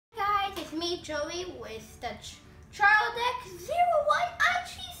me, Joey, with the trial deck 01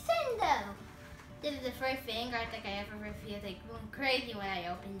 Archie Sendo. This is the first Vanguard deck I ever reviewed, like going crazy when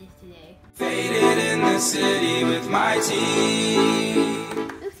I opened this today. Faded in the city with my team.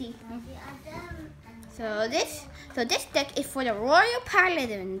 Oopsie. So this deck is for the Royal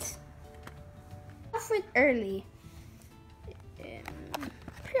Paladins. Offered early.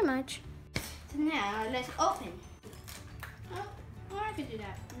 Pretty much. So now let's open. Oh, I could do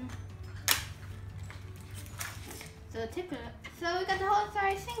that. So we got the whole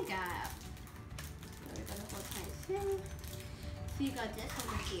entire thing out. So we got the whole entire thing. So you got this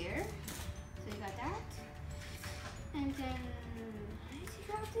over here. So you got that. And then how did you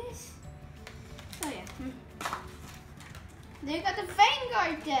got this? Oh yeah. Then you got the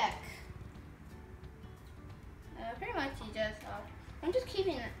Vanguard deck. Pretty much you just I'm just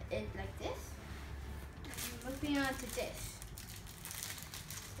keeping it like this. Moving on to this.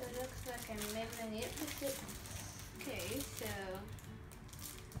 So it looks like maybe I need it to sit. Okay, so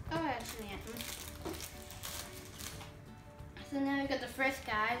actually yeah. So now we got the first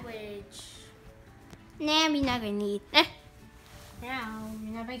guy, which we're not gonna need. Now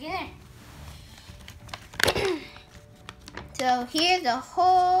we're not beginner. So here's the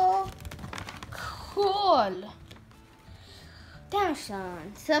whole cool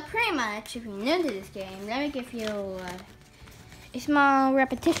Damson. So pretty much, if you're new to this game, let me give you a small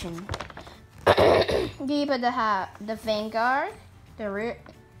repetition. You put the Vanguard, the rear,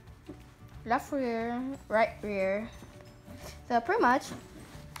 left rear, right rear. So pretty much,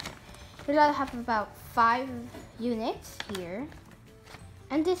 you're gonna have about 5 units here,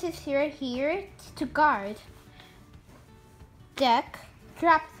 and this is here to guard deck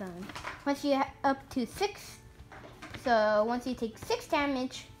drop zone. Once you up to 6. So once you take 6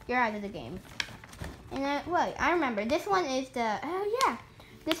 damage, you're out of the game. And well, I remember this one is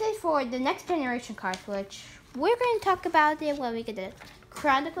this is for the next generation cards, which we're going to talk about it when we get the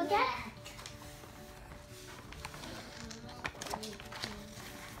Chronicle deck.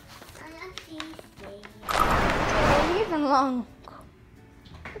 It's even long.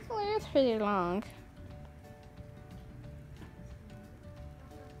 It's pretty long.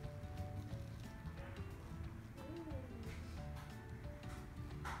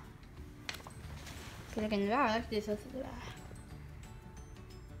 Kijk in de waar, dit is ook de waar.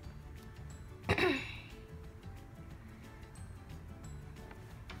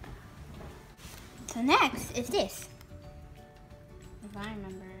 So next is this. If I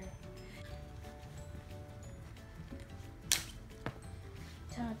remember.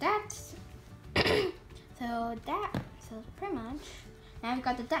 So pretty much. Now we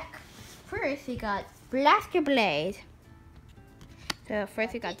got the deck. First we got Blaster Blade. So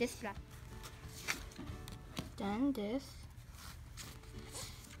first we got this black. Then this.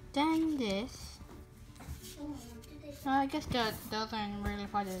 Then this. I guess those aren't really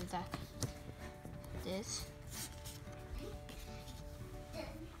part of the deck. This.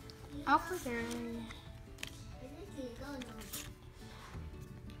 Alpha there.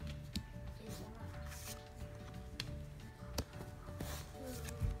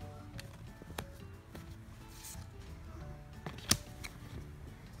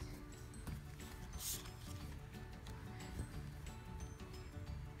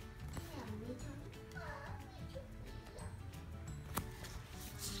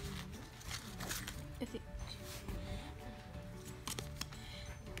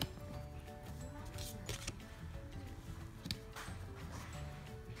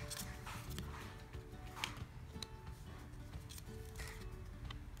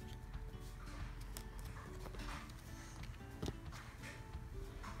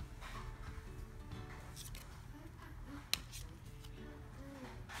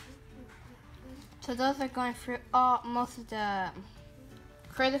 So those are going through most of the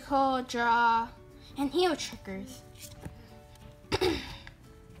critical, draw, and heal triggers.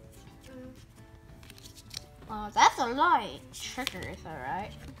 Well, that's a lot of triggers,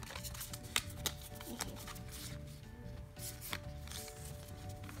 alright.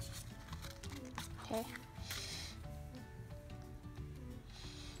 Okay.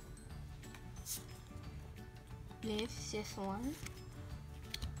 This one.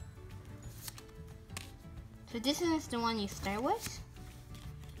 So this is the one you start with.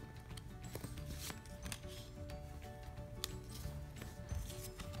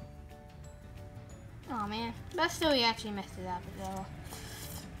 Oh man, but still we actually messed it up though.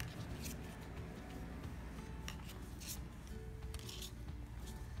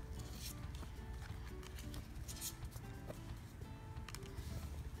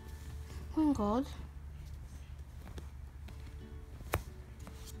 One gold.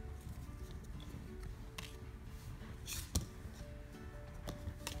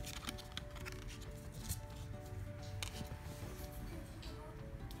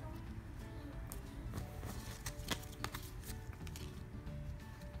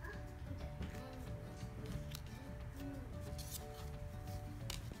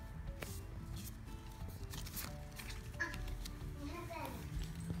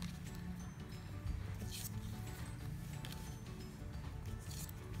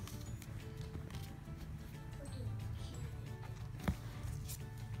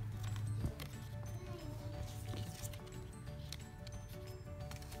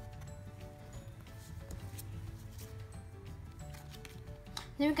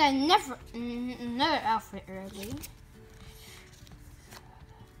 Then we got another outfit early.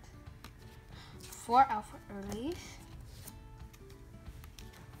 4 outfit earlies.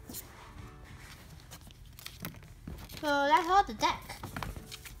 So that's all the deck.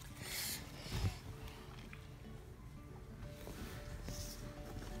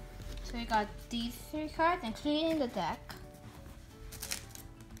 So we got these 3 cards, including the deck,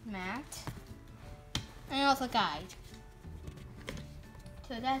 mat, and also guide.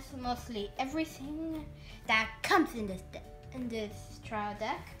 So that's mostly everything that comes in this trial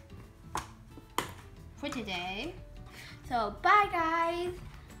deck for today. So bye guys.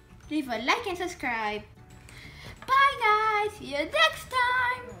 Leave a like and subscribe. Bye guys. See you next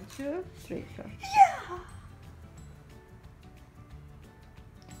time. 1, 2, 3, 4. Yeah.